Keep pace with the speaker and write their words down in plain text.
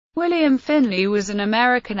William Finley was an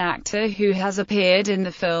American actor who has appeared in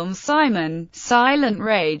the films Simon, Silent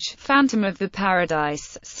Rage, Phantom of the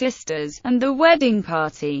Paradise, Sisters, and The Wedding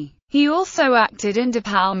Party. He also acted in De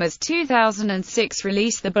Palma's 2006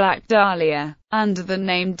 release The Black Dahlia, under the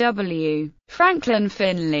name W. Franklin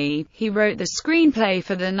Finley. He wrote the screenplay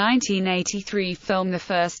for the 1983 film The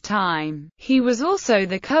First Time. He was also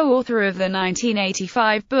the co-author of the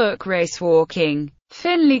 1985 book Racewalking.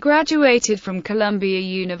 Finley graduated from Columbia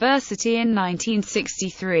University in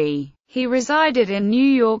 1963. He resided in New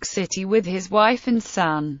York City with his wife and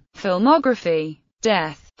son. Filmography.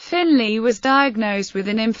 Death. Finley was diagnosed with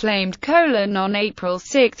an inflamed colon on April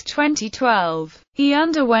 6, 2012. He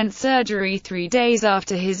underwent surgery 3 days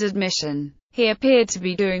after his admission. He appeared to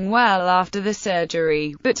be doing well after the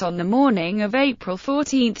surgery, but on the morning of April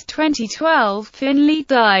 14, 2012, Finley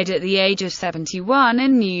died at the age of 71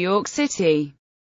 in New York City.